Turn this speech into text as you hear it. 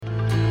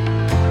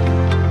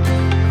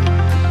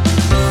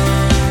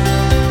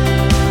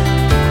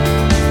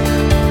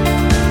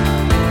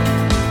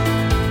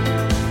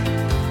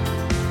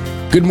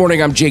Good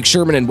morning, I'm Jake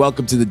Sherman, and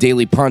welcome to the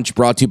Daily Punch,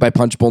 brought to you by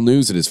Punchbowl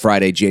News. It is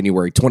Friday,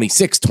 January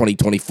 26,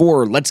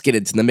 2024. Let's get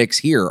into the mix.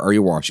 Here are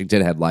your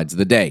Washington headlines of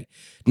the day.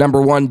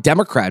 Number one,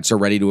 Democrats are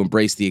ready to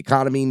embrace the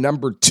economy.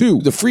 Number two,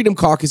 the Freedom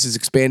Caucus is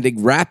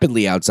expanding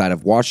rapidly outside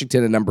of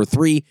Washington. And number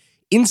three,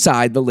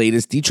 inside the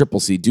latest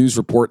DCCC Dues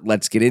report.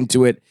 Let's get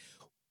into it.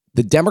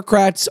 The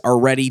Democrats are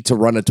ready to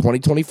run a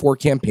 2024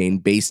 campaign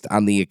based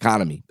on the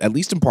economy, at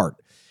least in part.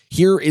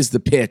 Here is the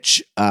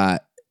pitch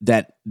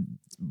that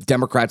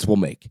Democrats will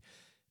make.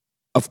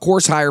 Of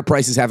course, higher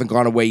prices haven't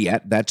gone away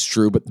yet. That's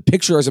true, but the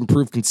picture has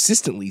improved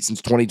consistently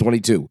since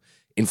 2022.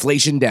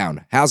 Inflation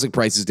down, housing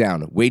prices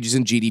down, wages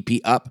and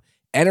GDP up,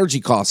 energy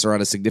costs are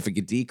on a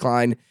significant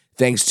decline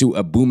thanks to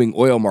a booming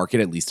oil market,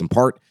 at least in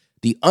part.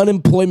 The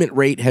unemployment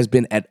rate has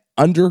been at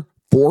under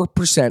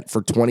 4%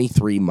 for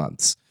 23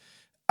 months.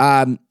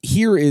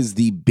 Here is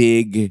the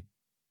big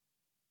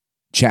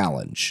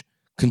challenge.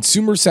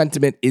 Consumer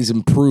sentiment is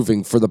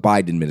improving for the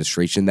Biden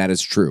administration. That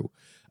is true.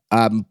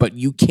 But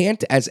you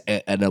can't, as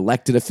an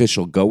elected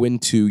official, go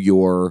into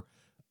your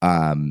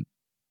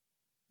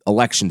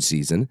election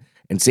season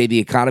and say the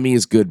economy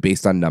is good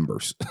based on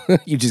numbers.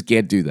 You just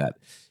can't do that.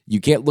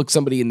 You can't look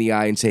somebody in the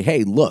eye and say,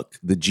 hey, look,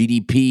 the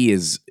GDP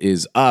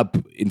is up,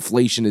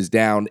 inflation is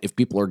down. If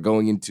people are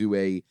going into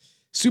a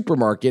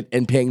supermarket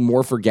and paying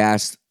more for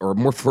gas, or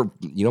more for,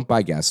 you don't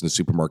buy gas in a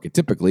supermarket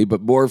typically,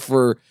 but more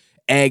for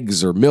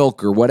eggs or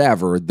milk or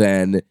whatever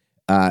than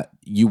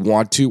you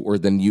want to, or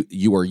than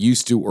you are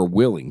used to or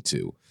willing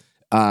to.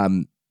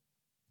 So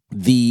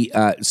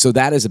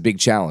that is a big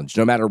challenge,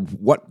 no matter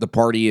what the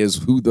party is,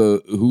 who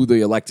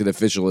the elected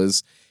official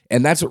is.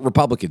 And that's what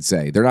Republicans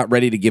say. They're not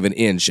ready to give an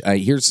inch.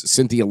 Here's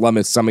Cynthia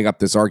Lummis summing up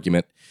this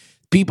argument.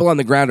 People on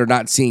the ground are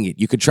not seeing it.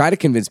 You could try to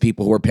convince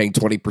people who are paying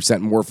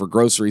 20% more for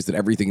groceries that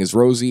everything is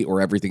rosy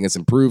or everything is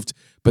improved,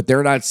 but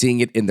they're not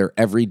seeing it in their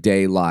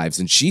everyday lives.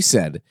 And she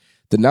said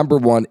the number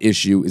one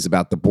issue is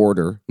about the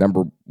border,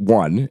 number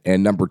one,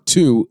 and number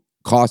two,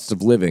 cost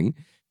of living,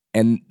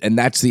 and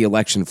that's the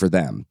election for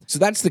them. So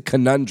that's the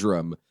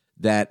conundrum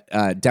that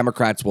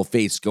Democrats will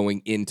face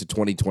going into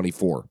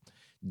 2024.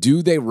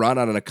 Do they run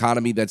on an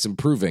economy that's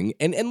improving?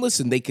 And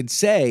listen, they could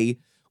say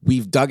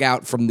we've dug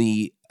out from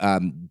the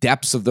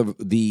depths of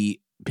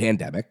the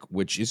pandemic,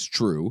 which is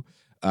true,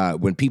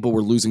 when people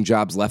were losing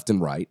jobs left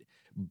and right,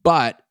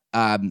 but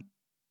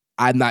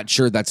I'm not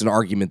sure that's an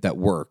argument that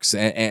works.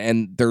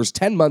 And there's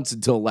 10 months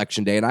until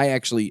Election Day. And I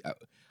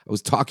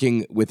was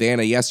talking with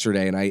Anna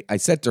yesterday, and I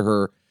said to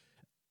her,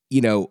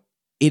 it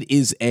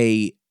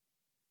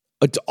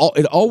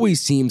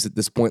always seems at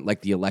this point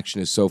like the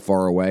election is so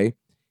far away.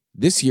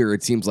 This year,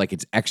 it seems like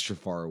it's extra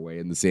far away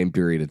in the same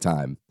period of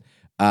time.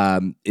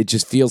 It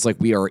just feels like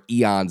we are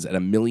eons and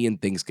a million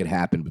things could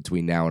happen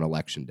between now and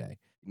Election Day.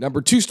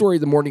 Number two story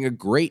of the morning, a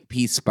great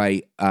piece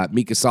by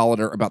Mika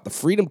Solidar about the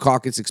Freedom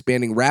Caucus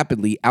expanding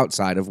rapidly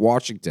outside of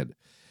Washington.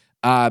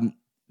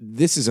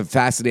 This is a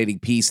fascinating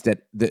piece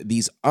that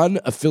these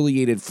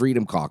unaffiliated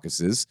Freedom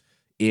Caucuses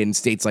in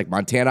states like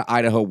Montana,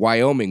 Idaho,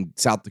 Wyoming,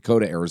 South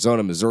Dakota,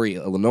 Arizona, Missouri,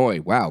 Illinois,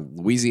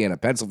 Louisiana,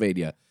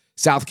 Pennsylvania,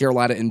 South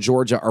Carolina, and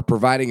Georgia are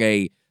providing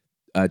a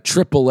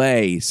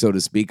AAA, so to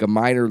speak, a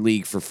minor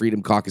league for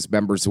Freedom Caucus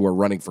members who are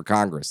running for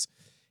Congress.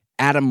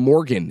 Adam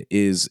Morgan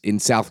is in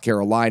South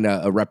Carolina,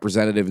 a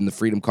representative in the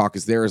Freedom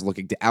Caucus there, is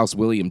looking to oust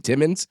William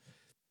Timmons.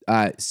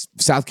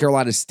 South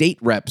Carolina State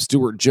Rep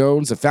Stuart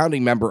Jones, a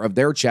founding member of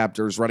their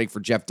chapter, is running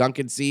for Jeff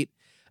Duncan's seat.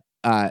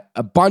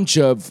 A bunch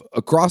of,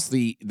 across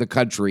the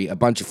country, a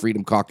bunch of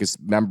Freedom Caucus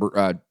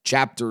member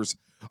chapters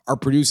are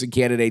producing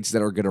candidates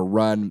that are going to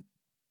run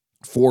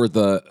for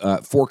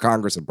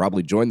Congress and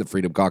probably join the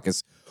Freedom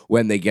Caucus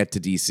when they get to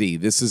D.C.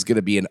 This is going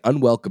to be an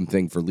unwelcome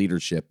thing for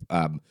leadership,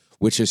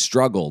 which has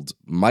struggled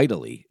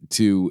mightily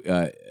to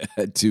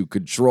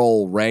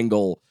control,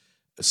 wrangle,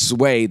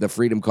 sway the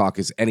Freedom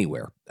Caucus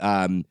anywhere.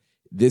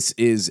 This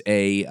is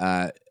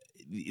now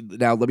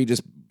let me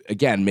just,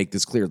 again, make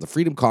this clear. The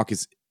Freedom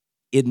Caucus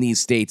in these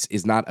states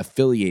is not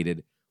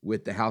affiliated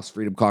with the House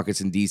Freedom Caucus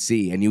in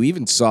D.C. And you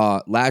even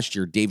saw last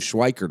year Dave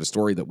Schweikert, a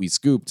story that we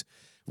scooped,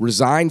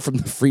 resigned from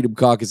the Freedom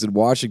Caucus in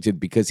Washington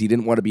because he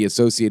didn't want to be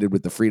associated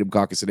with the Freedom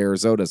Caucus in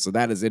Arizona. So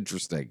that is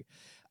interesting.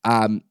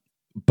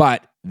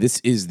 But this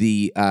is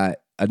a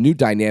new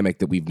dynamic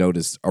that we've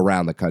noticed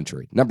around the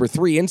country. Number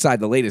three, inside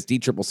the latest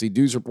DCCC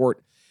Dues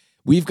report,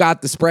 we've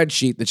got the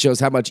spreadsheet that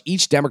shows how much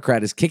each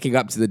Democrat is kicking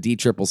up to the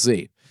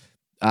DCCC.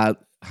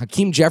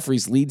 Hakeem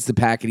Jeffries leads the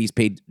pack, and he's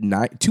paid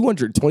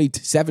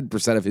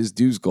 227% of his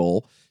dues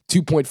goal,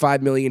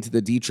 $2.5 million to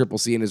the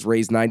DCCC, and has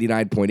raised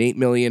 $99.8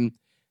 million.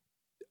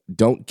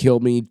 Don't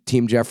kill me,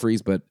 Team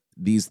Jeffries, but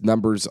these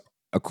numbers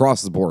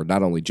across the board,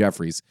 not only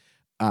Jeffries,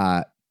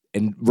 and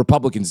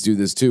Republicans do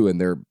this too, and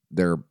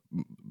they're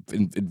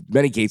in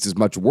many cases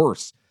much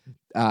worse.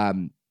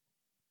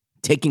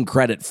 Taking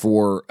credit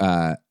for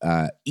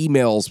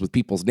emails with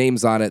people's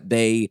names on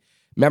it,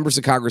 members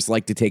of Congress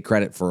like to take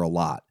credit for a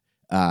lot.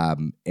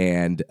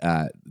 And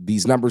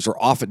these numbers are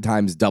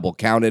oftentimes double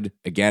counted.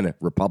 Again,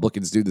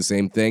 Republicans do the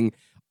same thing.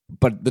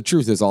 But the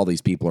truth is all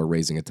these people are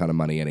raising a ton of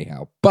money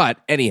anyhow.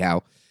 But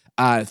anyhow,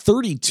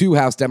 32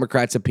 House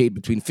Democrats have paid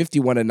between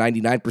 51 and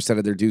 99%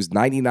 of their dues.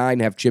 99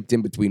 have chipped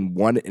in between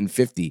 1 and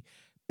 50.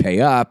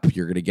 Pay up.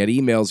 You're going to get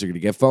emails. You're going to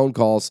get phone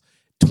calls.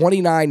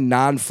 29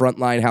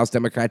 non-frontline House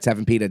Democrats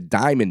haven't paid a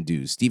dime in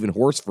dues. Stephen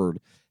Horsford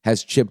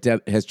has chipped in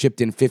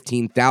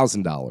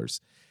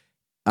 $15,000.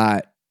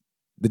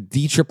 The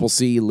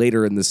DCCC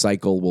later in the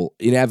cycle will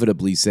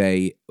inevitably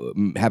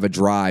have a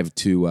drive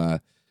to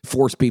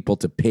force people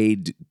to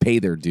pay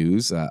their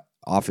dues.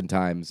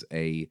 Oftentimes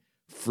a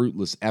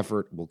fruitless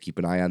effort. We'll keep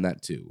an eye on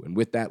that too. And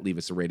with that, leave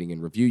us a rating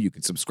and review. You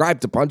can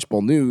subscribe to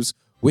Punchbowl News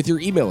with your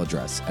email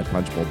address at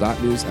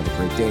punchbowl.news. Have a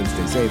great day and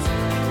stay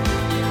safe.